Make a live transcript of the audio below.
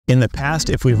In the past,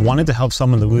 if we wanted to help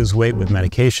someone to lose weight with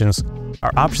medications,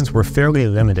 our options were fairly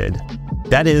limited.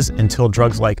 That is, until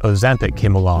drugs like Ozempic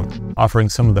came along, offering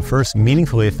some of the first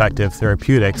meaningfully effective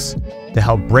therapeutics to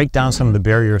help break down some of the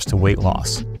barriers to weight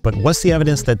loss. But what's the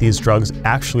evidence that these drugs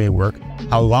actually work?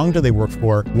 How long do they work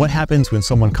for? What happens when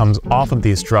someone comes off of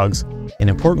these drugs? And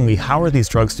importantly, how are these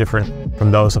drugs different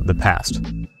from those of the past?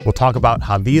 We'll talk about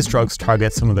how these drugs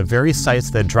target some of the very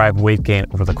sites that drive weight gain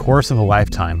over the course of a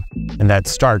lifetime, and that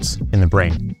starts in the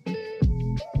brain.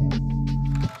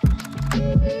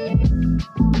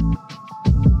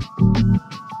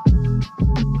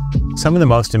 Some of the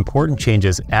most important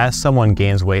changes as someone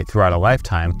gains weight throughout a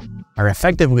lifetime are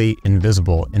effectively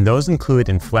invisible, and those include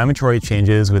inflammatory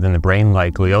changes within the brain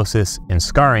like gliosis and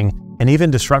scarring, and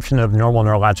even disruption of normal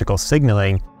neurological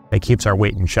signaling that keeps our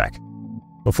weight in check.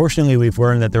 But fortunately, we've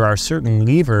learned that there are certain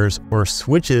levers or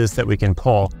switches that we can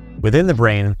pull within the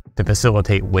brain to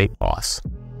facilitate weight loss.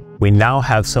 We now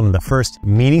have some of the first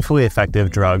meaningfully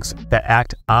effective drugs that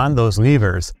act on those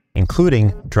levers,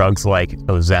 including drugs like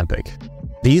Ozempic.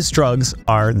 These drugs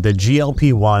are the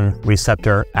GLP-1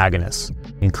 receptor agonists,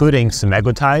 including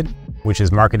Semaglutide, which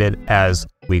is marketed as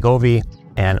Wegovy,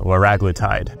 and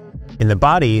Liraglutide. In the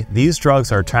body, these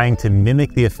drugs are trying to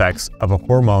mimic the effects of a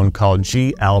hormone called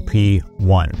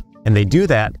GLP-1, and they do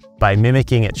that by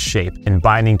mimicking its shape and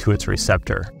binding to its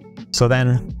receptor. So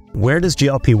then, where does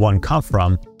GLP-1 come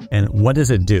from, and what does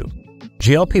it do?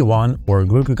 GLP-1, or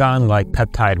glucagon-like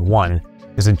peptide 1,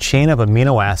 is a chain of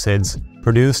amino acids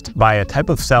produced by a type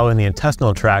of cell in the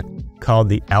intestinal tract called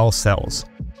the L cells.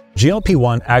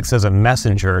 GLP-1 acts as a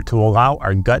messenger to allow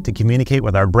our gut to communicate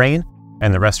with our brain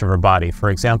and the rest of our body. For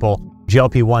example,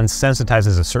 GLP-1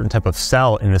 sensitizes a certain type of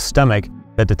cell in the stomach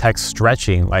that detects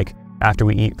stretching, like after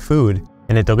we eat food,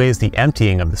 and it delays the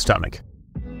emptying of the stomach.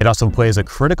 It also plays a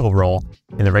critical role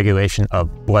in the regulation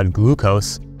of blood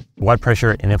glucose, blood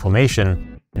pressure, and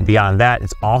inflammation. And beyond that,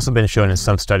 it's also been shown in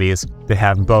some studies to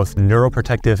have both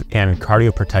neuroprotective and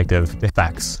cardioprotective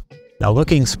effects. Now,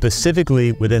 looking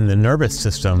specifically within the nervous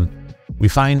system, we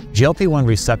find GLP-1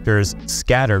 receptors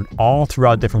scattered all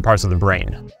throughout different parts of the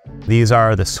brain. These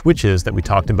are the switches that we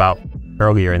talked about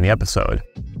earlier in the episode.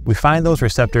 We find those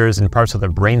receptors in parts of the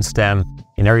brainstem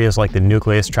in areas like the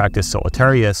nucleus tractus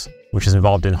solitarius, which is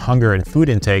involved in hunger and food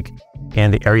intake,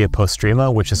 and the area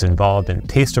postrema, which is involved in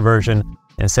taste aversion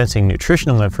and sensing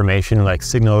nutritional information like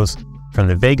signals from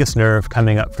the vagus nerve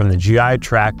coming up from the GI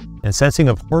tract, and sensing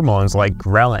of hormones like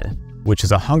ghrelin, which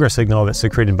is a hunger signal that's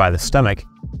secreted by the stomach,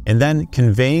 and then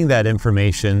conveying that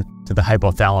information to the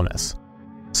hypothalamus.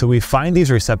 So we find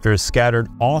these receptors scattered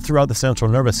all throughout the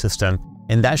central nervous system,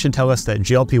 and that should tell us that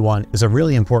GLP-1 is a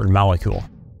really important molecule.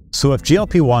 So if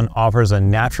GLP-1 offers a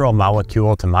natural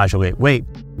molecule to modulate weight,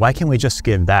 why can't we just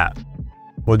give that?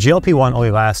 Well, GLP-1 only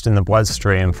lasts in the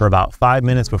bloodstream for about 5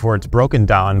 minutes before it's broken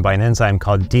down by an enzyme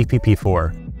called DPP-4,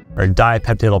 or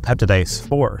dipeptidylpeptidase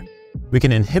 4. We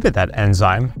can inhibit that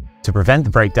enzyme to prevent the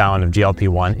breakdown of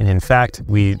GLP-1, and in fact,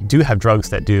 we do have drugs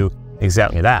that do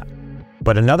exactly that.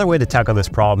 But another way to tackle this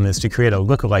problem is to create a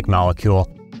lookalike molecule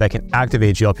that can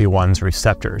activate GLP-1's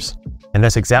receptors. And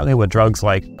that's exactly what drugs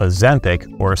like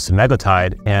Ozempic, or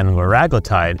Semaglutide, and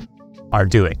Liraglutide are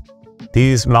doing.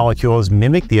 These molecules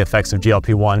mimic the effects of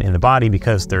GLP-1 in the body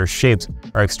because their shapes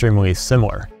are extremely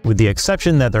similar, with the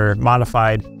exception that they're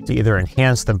modified to either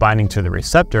enhance the binding to the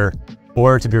receptor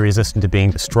or to be resistant to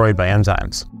being destroyed by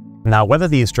enzymes. Now, whether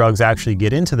these drugs actually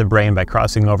get into the brain by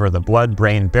crossing over the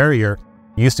blood-brain barrier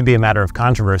used to be a matter of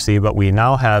controversy, but we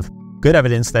now have good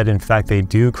evidence that in fact they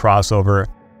do cross over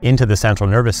into the central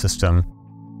nervous system,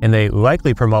 and they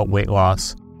likely promote weight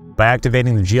loss by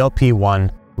activating the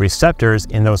GLP-1 receptors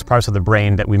in those parts of the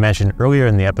brain that we mentioned earlier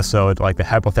in the episode, like the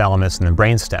hypothalamus and the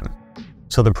brainstem.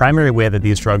 So the primary way that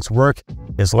these drugs work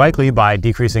is likely by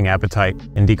decreasing appetite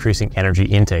and decreasing energy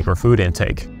intake or food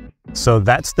intake. So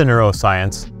that's the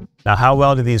neuroscience. Now, how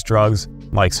well do these drugs,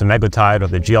 like Semaglutide or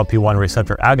the GLP-1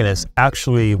 receptor agonists,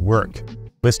 actually work?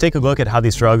 Let's take a look at how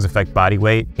these drugs affect body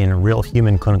weight in real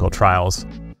human clinical trials.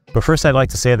 But first, I'd like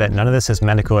to say that none of this is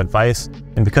medical advice,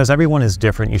 and because everyone is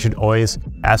different, you should always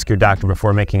ask your doctor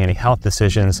before making any health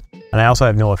decisions, and I also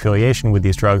have no affiliation with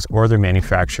these drugs or their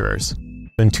manufacturers.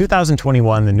 In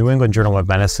 2021, the New England Journal of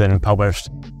Medicine published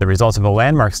the results of a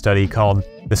landmark study called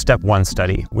the STEP 1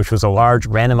 study, which was a large,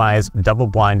 randomized,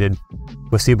 double-blinded,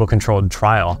 placebo-controlled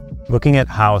trial looking at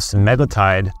how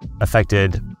Semaglutide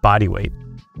affected body weight.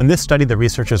 In this study, the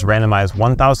researchers randomized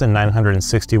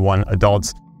 1,961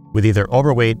 adults with either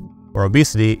overweight or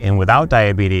obesity and without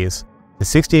diabetes to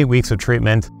 68 weeks of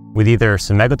treatment with either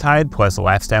Semaglutide plus a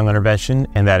lifestyle intervention,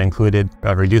 and that included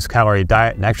a reduced calorie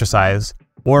diet and exercise,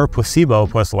 or placebo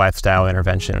plus lifestyle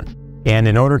intervention. And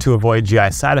in order to avoid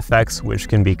GI side effects, which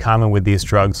can be common with these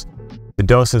drugs, the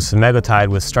dose of semaglutide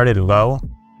was started low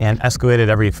and escalated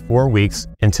every 4 weeks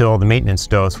until the maintenance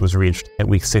dose was reached at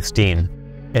week 16.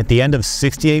 At the end of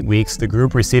 68 weeks, the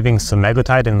group receiving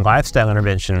semaglutide and lifestyle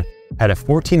intervention had a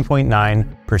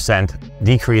 14.9%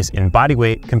 decrease in body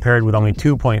weight compared with only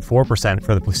 2.4%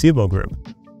 for the placebo group.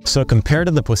 So compared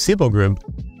to the placebo group,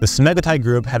 the semaglutide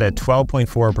group had a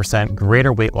 12.4%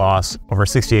 greater weight loss over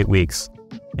 68 weeks.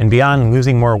 And beyond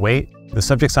losing more weight, the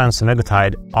subjects on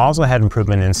semaglutide also had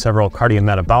improvement in several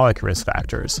cardiometabolic risk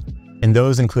factors. And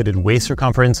those included waist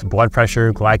circumference, blood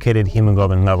pressure, glycated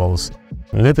hemoglobin levels,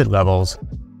 lipid levels,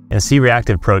 and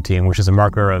C-reactive protein, which is a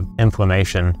marker of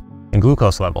inflammation, and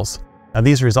glucose levels. Now,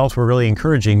 these results were really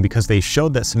encouraging because they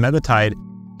showed that semaglutide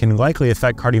can likely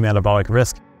affect cardiometabolic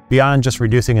risk beyond just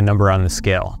reducing a number on the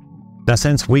scale. Now,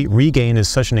 since weight regain is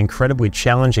such an incredibly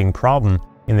challenging problem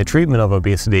in the treatment of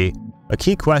obesity, a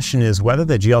key question is whether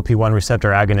the GLP-1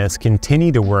 receptor agonists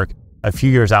continue to work a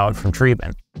few years out from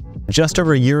treatment. Just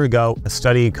over a year ago, a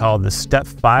study called the STEP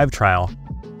 5 trial,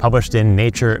 published in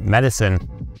Nature Medicine,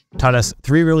 taught us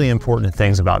 3 really important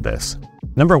things about this.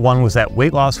 Number 1 was that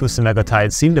weight loss with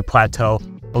semaglutide seemed to plateau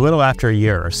a little after a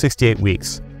year, or 68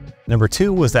 weeks. Number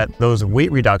 2 was that those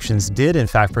weight reductions did in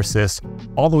fact persist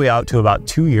all the way out to about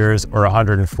 2 years or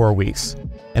 104 weeks.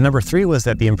 And number 3 was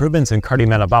that the improvements in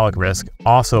cardiometabolic risk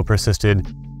also persisted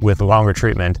with longer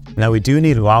treatment. Now, we do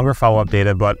need longer follow-up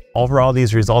data, but overall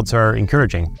these results are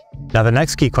encouraging. Now, the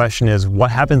next key question is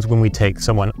what happens when we take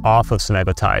someone off of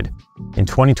semaglutide? In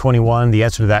 2021, the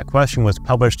answer to that question was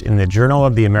published in the Journal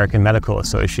of the American Medical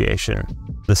Association.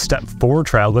 The STEP 4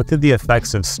 trial looked at the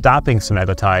effects of stopping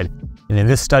semaglutide, and in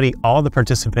this study, all the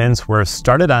participants were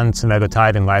started on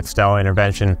semaglutide and lifestyle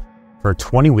intervention for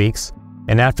 20 weeks,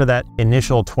 and after that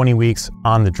initial 20 weeks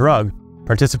on the drug,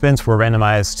 participants were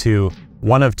randomized to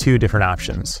one of 2 different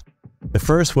options. The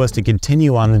first was to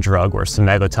continue on the drug, or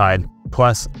semaglutide,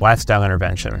 plus lifestyle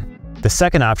intervention. The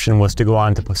second option was to go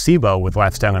on to placebo with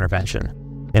lifestyle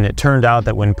intervention. And it turned out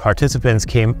that when participants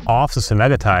came off the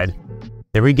semaglutide,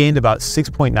 they regained about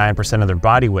 6.9% of their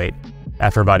body weight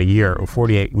after about a year, or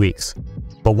 48 weeks.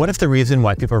 But what if the reason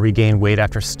why people regained weight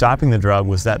after stopping the drug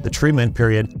was that the treatment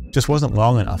period just wasn't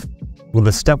long enough? Well,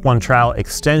 the STEP 1 trial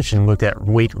extension looked at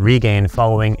weight regain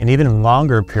following an even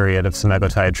longer period of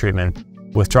semaglutide treatment,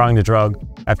 withdrawing the drug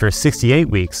after 68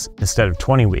 weeks instead of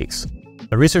 20 weeks.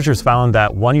 The researchers found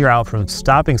that 1 year out from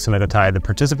stopping semaglutide, the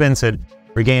participants had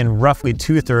regained roughly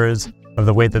 2/3 of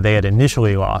the weight that they had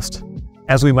initially lost.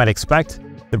 As we might expect,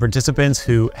 the participants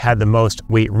who had the most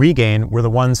weight regain were the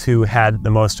ones who had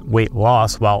the most weight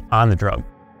loss while on the drug.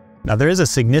 Now, there is a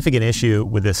significant issue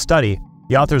with this study.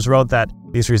 The authors wrote that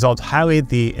these results highlight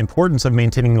the importance of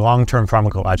maintaining long-term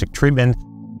pharmacologic treatment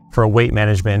for weight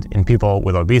management in people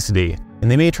with obesity,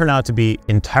 and they may turn out to be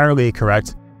entirely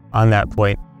correct on that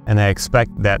point, and I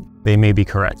expect that they may be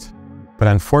correct. But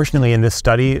unfortunately, in this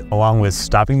study, along with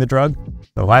stopping the drug,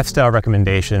 the lifestyle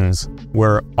recommendations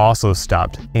were also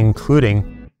stopped,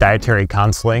 including dietary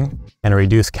counseling and a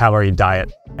reduced calorie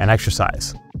diet and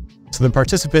exercise. So the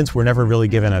participants were never really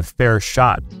given a fair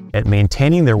shot at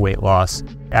maintaining their weight loss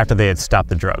after they had stopped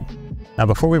the drug. Now,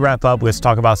 before we wrap up, let's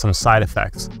talk about some side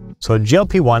effects. So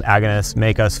GLP-1 agonists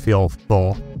make us feel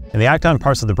full, and they act on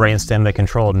parts of the brainstem that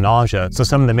control nausea. So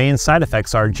some of the main side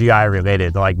effects are GI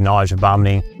related, like nausea,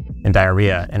 vomiting, and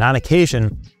diarrhea. And on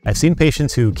occasion, I've seen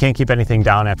patients who can't keep anything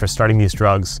down after starting these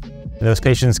drugs, and those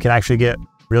patients can actually get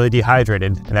really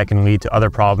dehydrated, and that can lead to other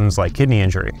problems like kidney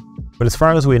injury. But as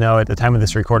far as we know, at the time of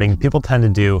this recording, people tend to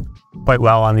do quite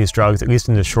well on these drugs, at least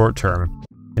in the short term.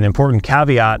 An important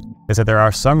caveat is that there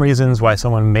are some reasons why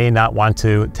someone may not want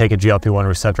to take a GLP-1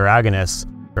 receptor agonist.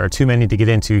 There are too many to get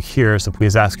into here, so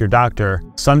please ask your doctor.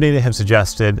 Some data have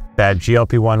suggested that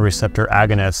GLP-1 receptor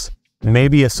agonists may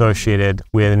be associated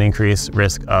with an increased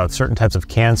risk of certain types of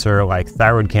cancer, like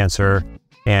thyroid cancer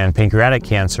and pancreatic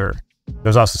cancer.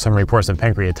 There's also some reports of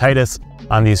pancreatitis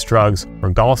on these drugs,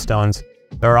 or gallstones.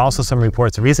 There are also some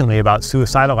reports recently about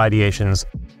suicidal ideations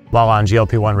while on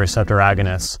GLP-1 receptor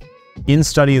agonists. In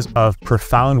studies of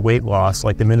profound weight loss,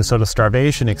 like the Minnesota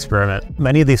starvation experiment,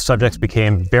 many of these subjects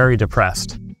became very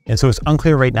depressed. And so it's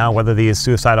unclear right now whether these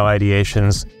suicidal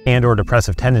ideations and/or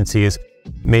depressive tendencies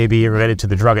may be related to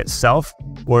the drug itself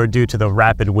or due to the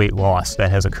rapid weight loss that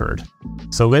has occurred.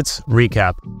 So let's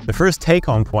recap. The first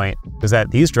take-home point is that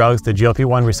these drugs, the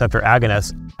GLP-1 receptor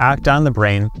agonists, act on the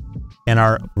brain and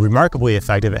are remarkably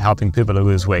effective at helping people to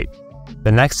lose weight.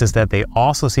 The next is that they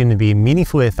also seem to be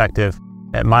meaningfully effective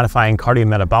at modifying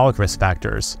cardiometabolic risk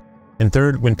factors. And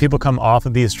third, when people come off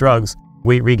of these drugs,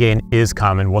 weight regain is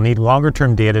common. We'll need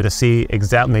longer-term data to see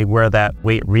exactly where that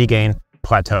weight regain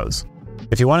plateaus.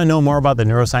 If you want to know more about the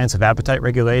neuroscience of appetite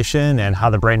regulation and how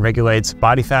the brain regulates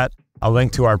body fat, I'll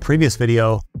link to our previous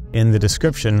video in the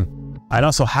description. I'd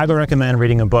also highly recommend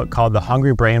reading a book called The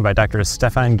Hungry Brain by Dr.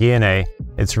 Stefan Guyenet.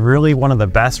 It's really one of the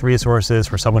best resources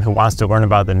for someone who wants to learn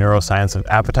about the neuroscience of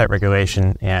appetite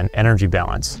regulation and energy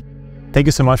balance. Thank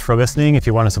you so much for listening. If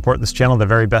you want to support this channel, the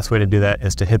very best way to do that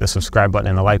is to hit the subscribe button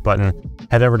and the like button.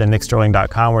 Head over to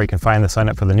nicksterling.com where you can find the sign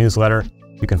up for the newsletter.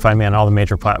 You can find me on all the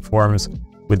major platforms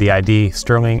with the ID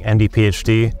Sterling ND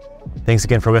PhD. Thanks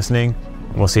again for listening,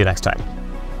 and we'll see you next time.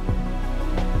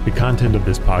 The content of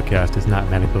this podcast is not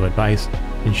medical advice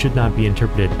and should not be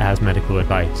interpreted as medical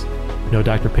advice. No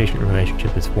doctor-patient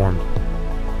relationship is formed.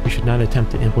 You should not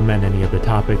attempt to implement any of the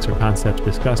topics or concepts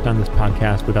discussed on this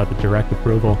podcast without the direct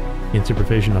approval and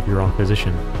supervision of your own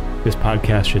physician. This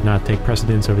podcast should not take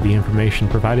precedence over the information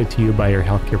provided to you by your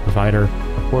healthcare provider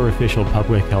or official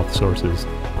public health sources.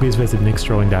 Please visit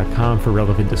nicksterling.com for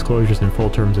relevant disclosures and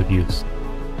full terms of use.